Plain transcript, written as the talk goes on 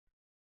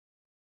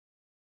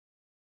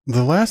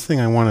The last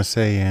thing I want to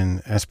say in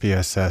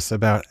SPSS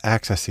about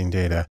accessing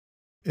data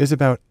is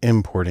about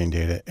importing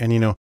data.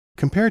 And,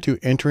 compared to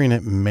entering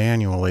it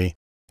manually,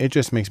 it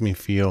just makes me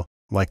feel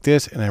like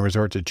this. And I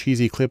resort to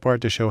cheesy clip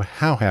art to show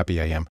how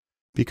happy I am.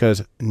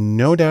 Because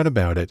no doubt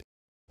about it,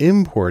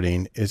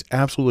 importing is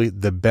absolutely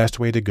the best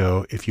way to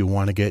go if you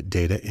want to get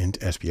data into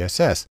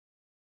SPSS.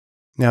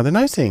 Now, the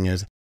nice thing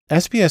is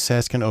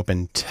SPSS can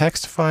open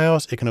text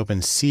files. It can open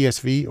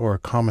CSV or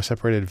comma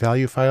separated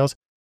value files,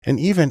 and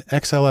even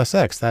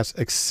XLSX, that's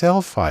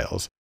Excel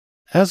files,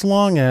 as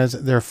long as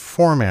they're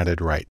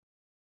formatted right.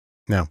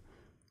 Now,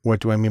 what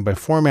do I mean by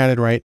formatted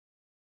right?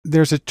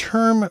 There's a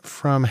term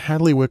from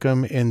Hadley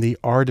Wickham in the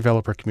R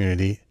developer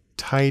community,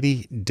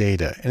 tidy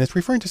data, and it's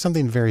referring to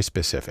something very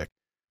specific.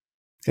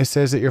 It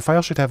says that your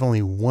file should have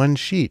only one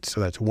sheet,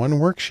 so that's one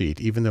worksheet,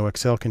 even though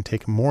Excel can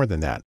take more than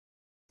that.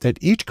 That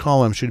each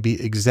column should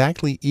be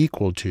exactly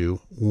equal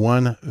to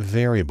one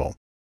variable,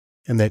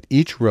 and that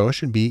each row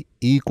should be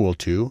equal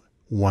to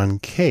one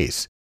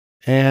case.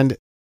 And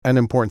an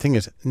important thing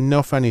is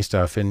no funny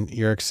stuff in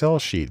your Excel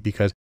sheet,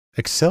 because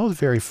Excel is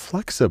very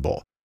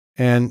flexible.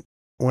 And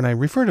when I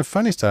refer to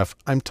funny stuff,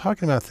 I'm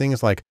talking about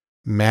things like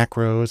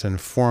macros and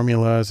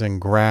formulas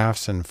and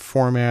graphs and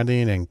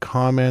formatting and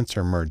comments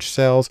or merge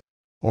cells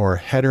or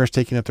headers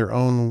taking up their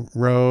own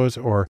rows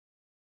or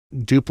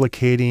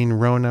duplicating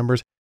row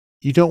numbers.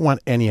 You don't want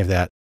any of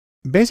that.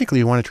 Basically,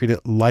 you want to treat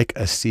it like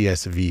a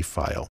CSV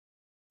file.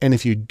 And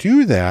if you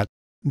do that,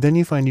 then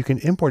you find you can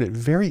import it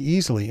very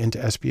easily into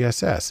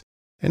SPSS.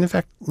 And in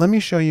fact, let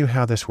me show you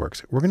how this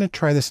works. We're going to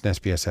try this in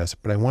SPSS,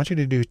 but I want you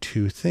to do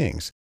two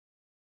things.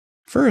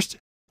 First,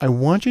 I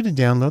want you to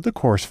download the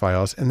course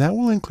files, and that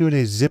will include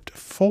a zipped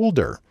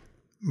folder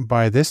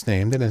by this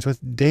name that ends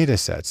with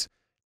datasets.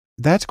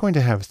 That's going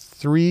to have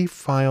 3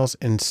 files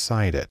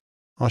inside it.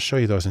 I'll show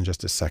you those in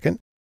just a second.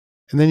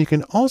 And then you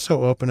can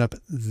also open up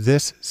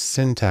this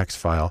syntax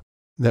file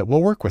that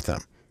will work with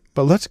them.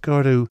 But let's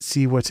go to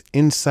see what's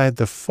inside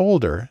the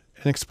folder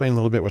and explain a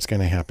little bit what's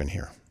going to happen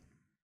here.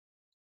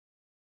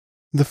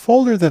 The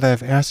folder that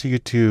I've asked you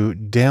to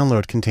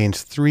download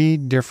contains 3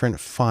 different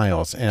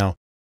files. Now,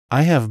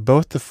 I have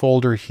both the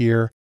folder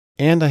here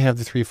and I have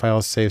the 3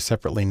 files saved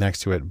separately next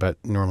to it, but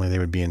normally they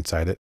would be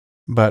inside it.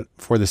 But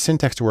for the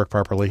syntax to work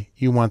properly,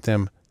 you want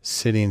them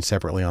sitting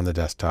separately on the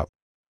desktop.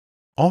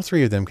 All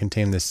 3 of them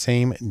contain the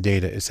same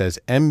data. It says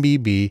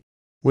MBB,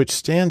 which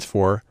stands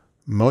for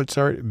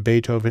Mozart,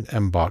 Beethoven,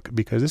 and Bach,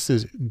 because this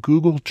is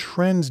Google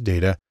Trends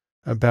data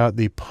about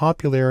the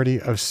popularity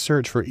of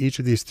search for each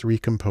of these 3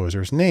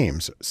 composers'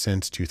 names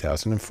since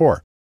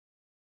 2004.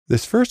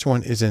 This first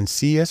one is in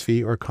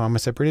CSV or comma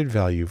separated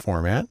value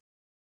format.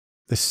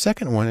 The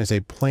second one is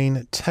a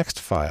plain text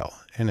file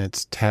and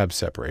it's tab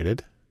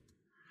separated.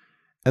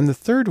 And the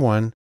third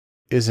one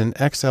is an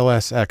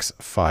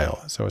XLSX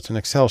file. So it's an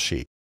Excel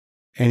sheet.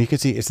 And you can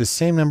see it's the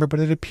same number, but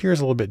it appears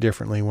a little bit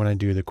differently when I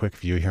do the quick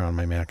view here on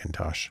my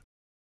Macintosh.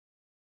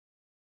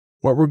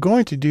 What we're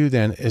going to do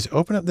then is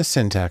open up the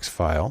syntax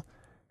file,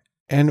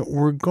 and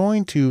we're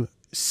going to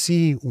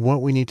see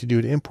what we need to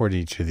do to import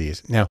each of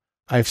these. Now,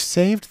 I've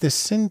saved the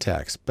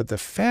syntax, but the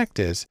fact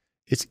is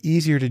it's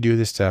easier to do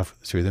this stuff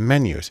through the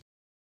menus.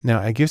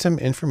 Now, I give some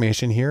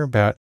information here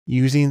about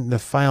using the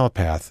file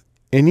path.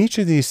 In each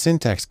of these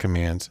syntax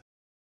commands,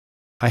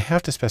 I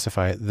have to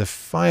specify the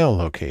file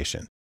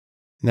location.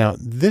 Now,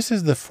 this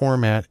is the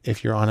format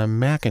if you're on a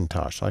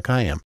Macintosh like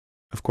I am.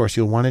 Of course,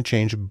 you'll want to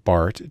change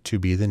BART to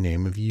be the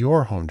name of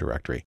your home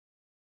directory.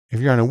 If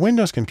you're on a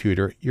Windows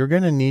computer, you're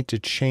going to need to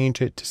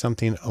change it to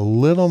something a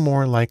little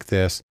more like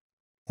this,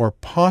 or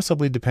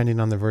possibly, depending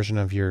on the version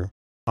of your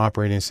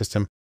operating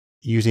system,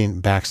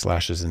 using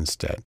backslashes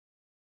instead.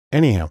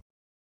 Anyhow,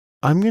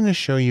 I'm going to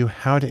show you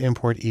how to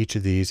import each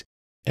of these,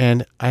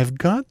 and I've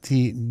got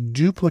the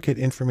duplicate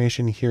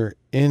information here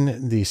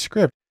in the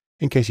script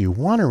in case you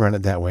want to run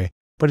it that way.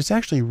 But it's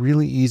actually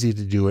really easy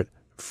to do it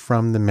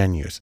from the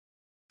menus.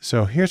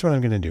 So here's what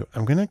I'm going to do.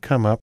 I'm going to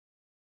come up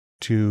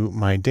to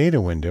my data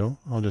window.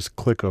 I'll just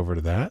click over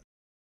to that.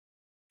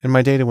 And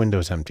my data window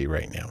is empty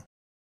right now.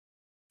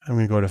 I'm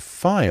going to go to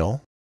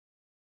File,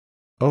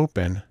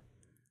 Open,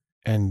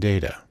 and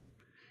Data.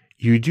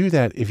 You do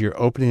that if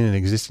you're opening an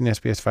existing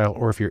SPS file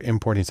or if you're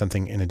importing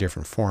something in a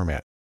different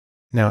format.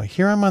 Now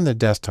here I'm on the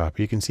desktop.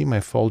 You can see my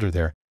folder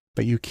there,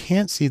 but you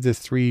can't see the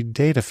 3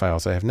 data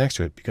files I have next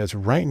to it because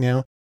right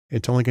now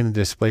it's only going to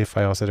display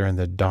files that are in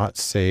the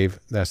 .save.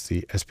 That's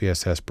the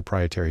SPSS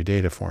proprietary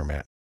data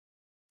format.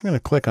 I'm going to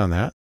click on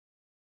that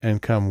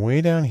and come way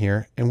down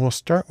here, and we'll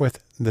start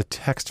with the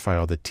text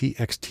file, the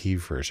TXT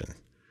version.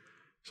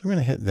 So I'm going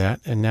to hit that,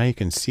 and now you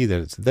can see that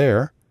it's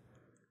there.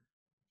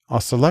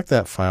 I'll select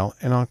that file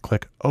and I'll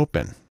click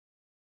Open.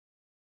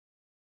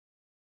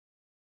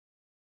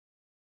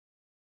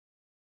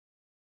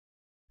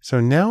 So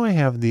now I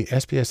have the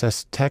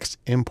SPSS text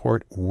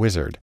import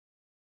wizard,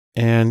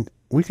 and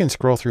we can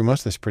scroll through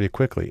most of this pretty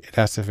quickly. It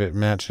asks if it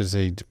matches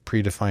a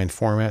predefined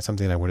format,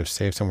 something I would have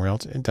saved somewhere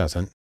else. It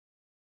doesn't.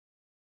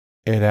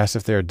 It asks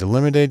if they're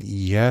delimited.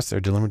 Yes, they're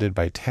delimited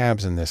by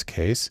tabs in this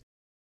case.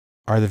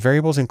 Are the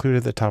variables included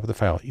at the top of the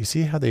file? You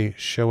see how they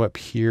show up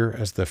here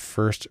as the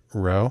first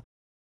row?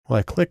 Well,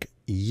 I click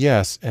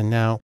yes, and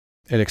now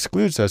it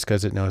excludes those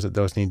because it knows that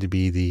those need to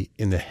be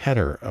in the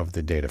header of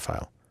the data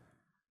file.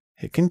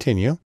 Hit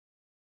continue.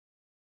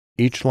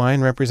 Each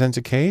line represents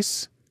a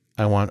case.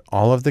 I want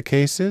all of the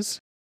cases.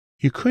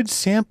 You could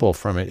sample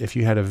from it if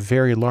you had a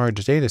very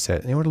large data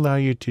set, and it would allow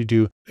you to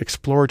do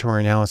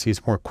exploratory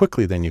analyses more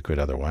quickly than you could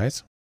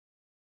otherwise.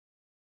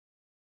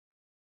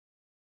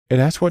 It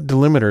asks what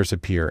delimiters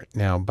appear.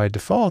 Now, by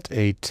default,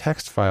 a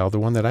text file, the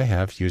one that I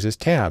have, uses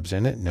tabs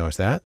in it, knows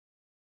that.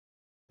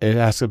 It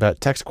asks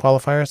about text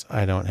qualifiers.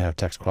 I don't have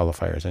text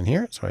qualifiers in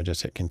here, so I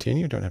just hit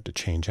continue. Don't have to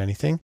change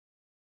anything.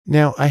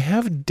 Now, I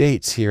have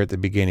dates here at the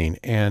beginning,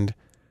 and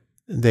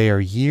they are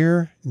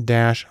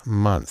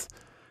year-month.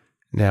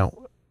 Now,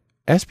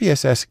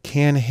 SPSS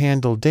can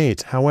handle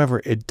dates.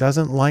 However, it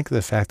doesn't like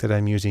the fact that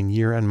I'm using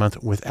year and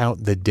month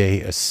without the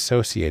day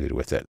associated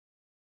with it.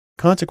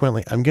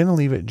 Consequently, I'm going to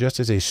leave it just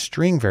as a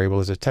string variable,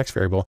 as a text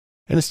variable,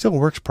 and it still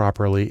works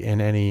properly in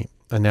any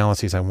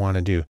analyses I want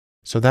to do.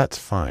 So that's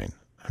fine.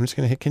 I'm just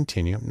going to hit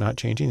continue. I'm not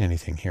changing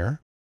anything here.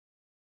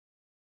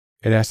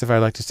 It asks if I'd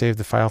like to save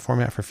the file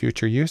format for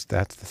future use.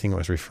 That's the thing it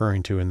was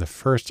referring to in the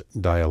first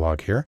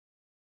dialog here.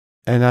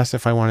 And asks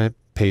if I want to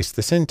paste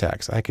the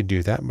syntax. I could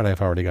do that, but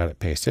I've already got it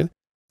pasted.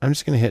 I'm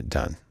just going to hit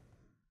done.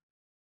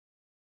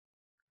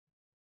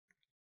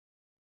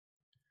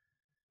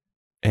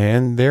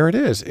 And there it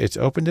is. It's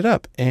opened it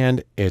up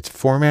and it's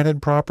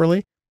formatted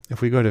properly.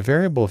 If we go to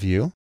variable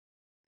view,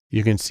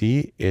 you can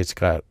see it's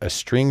got a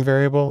string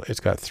variable. It's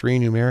got 3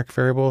 numeric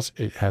variables.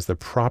 It has the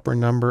proper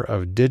number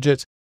of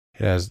digits.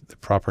 It has the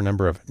proper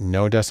number of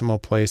no decimal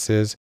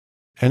places,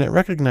 and it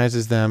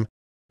recognizes them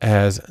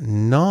as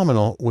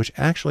nominal, which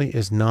actually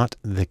is not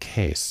the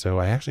case. So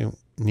I actually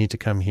need to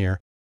come here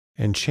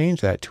and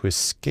change that to a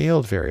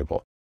scaled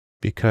variable,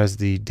 because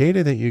the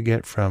data that you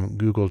get from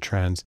Google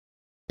Trends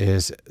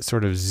is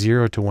sort of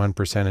 0 to 1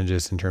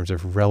 percentages in terms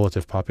of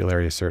relative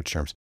popularity of search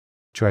terms.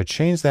 So I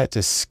change that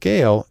to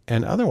scale,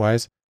 and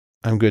otherwise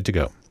I'm good to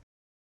go.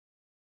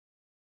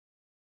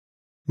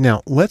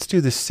 Now let's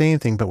do the same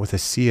thing, but with a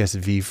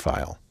CSV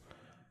file.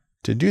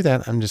 To do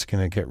that, I'm just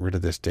going to get rid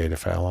of this data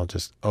file. I'll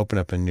just open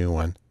up a new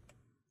one.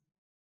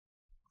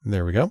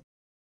 There we go.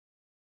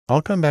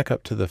 I'll come back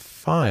up to the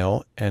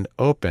file and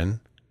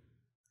open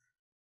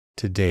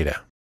to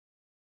data.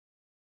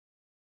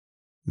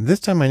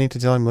 This time I need to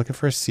tell I'm looking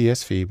for a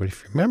CSV, but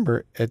if you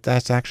remember,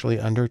 that's actually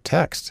under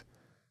text.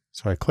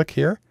 So I click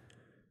here,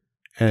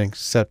 and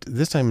except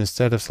this time,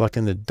 instead of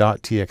selecting the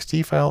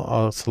 .txt file,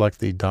 I'll select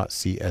the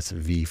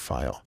 .csv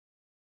file.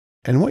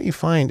 And what you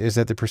find is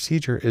that the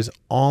procedure is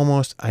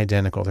almost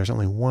identical. There's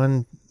only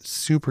one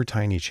super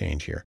tiny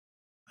change here.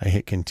 I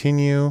hit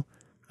continue.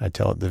 I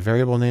tell it the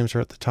variable names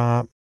are at the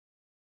top.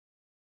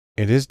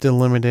 It is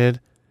delimited.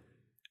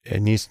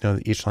 It needs to know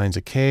that each line's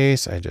a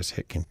case. I just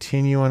hit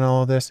continue on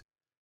all of this.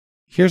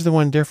 Here's the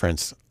one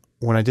difference.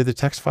 When I did the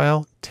text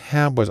file,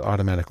 tab was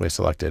automatically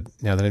selected.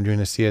 Now that I'm doing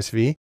a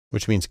CSV,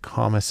 which means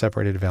comma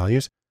separated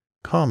values,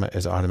 comma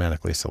is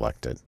automatically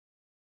selected.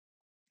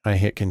 I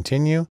hit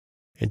continue.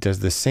 It does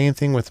the same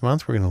thing with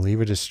month. We're going to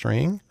leave it as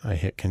string. I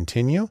hit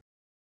continue,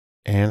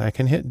 and I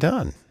can hit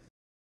done.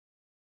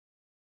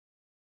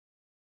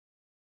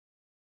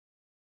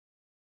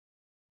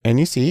 And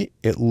you see,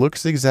 it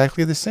looks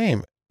exactly the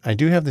same. I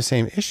do have the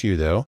same issue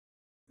though,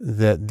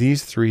 that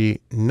these 3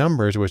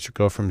 numbers, which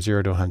go from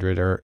 0 to 100,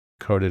 are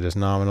coded as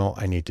nominal.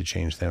 I need to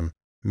change them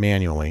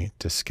manually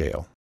to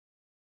scale.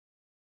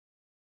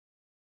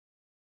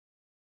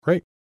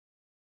 Great.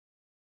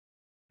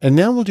 And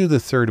now we'll do the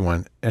third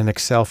one, an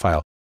Excel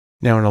file.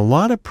 Now, in a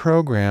lot of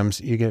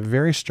programs, you get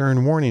very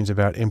stern warnings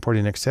about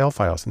importing Excel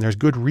files, and there's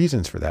good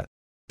reasons for that,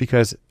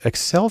 because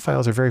Excel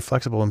files are very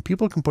flexible and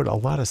people can put a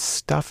lot of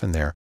stuff in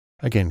there.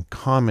 Again,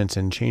 comments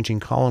and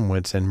changing column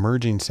widths and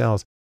merging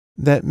cells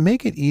that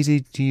make it easy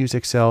to use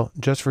Excel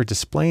just for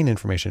displaying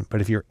information.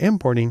 But if you're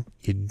importing,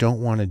 you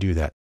don't want to do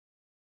that.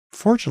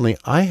 Fortunately,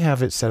 I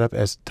have it set up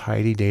as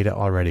tidy data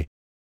already.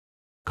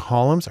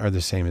 Columns are the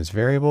same as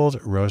variables.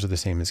 Rows are the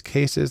same as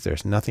cases.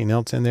 There's nothing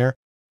else in there.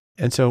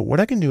 And so what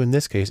I can do in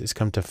this case is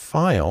come to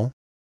File,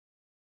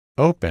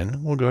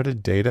 Open. We'll go to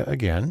Data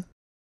again.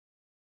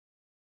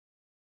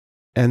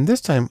 And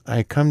this time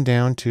I come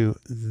down to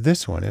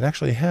this one. It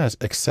actually has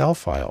Excel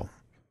file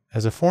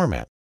as a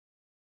format.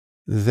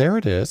 There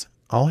it is.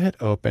 I'll hit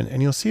open,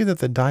 and you'll see that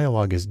the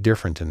dialog is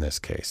different in this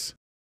case.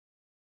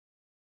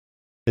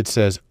 It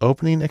says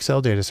opening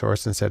Excel data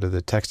source instead of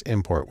the text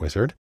import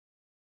wizard.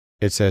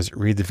 It says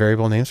read the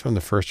variable names from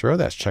the first row.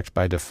 That's checked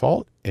by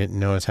default. It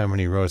knows how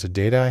many rows of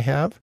data I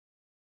have.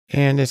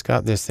 And it's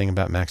got this thing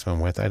about maximum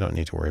width. I don't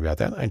need to worry about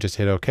that. I just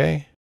hit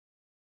OK.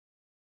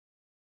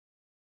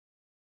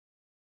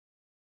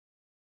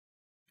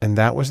 And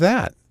that was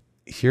that.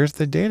 Here's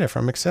the data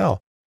from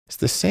Excel. It's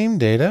the same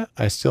data.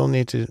 I still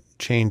need to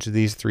change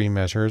these 3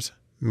 measures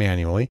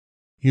manually.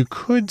 You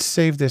could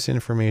save this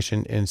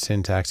information in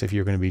syntax if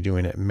you're going to be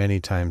doing it many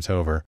times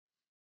over,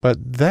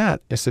 but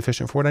that is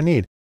sufficient for what I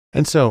need.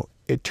 And so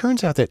it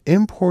turns out that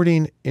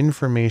importing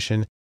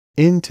information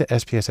into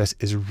SPSS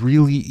is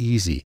really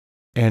easy,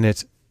 and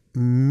it's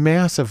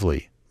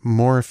massively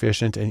more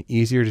efficient and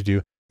easier to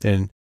do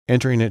than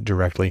entering it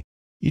directly.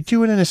 You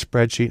do it in a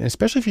spreadsheet, and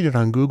especially if you do it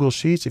on Google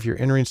Sheets, if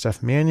you're entering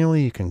stuff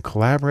manually, you can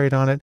collaborate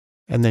on it,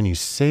 and then you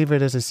save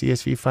it as a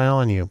CSV file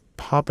and you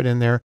pop it in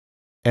there,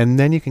 and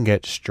then you can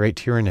get straight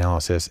to your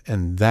analysis.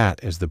 And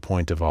that is the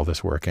point of all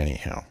this work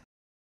anyhow.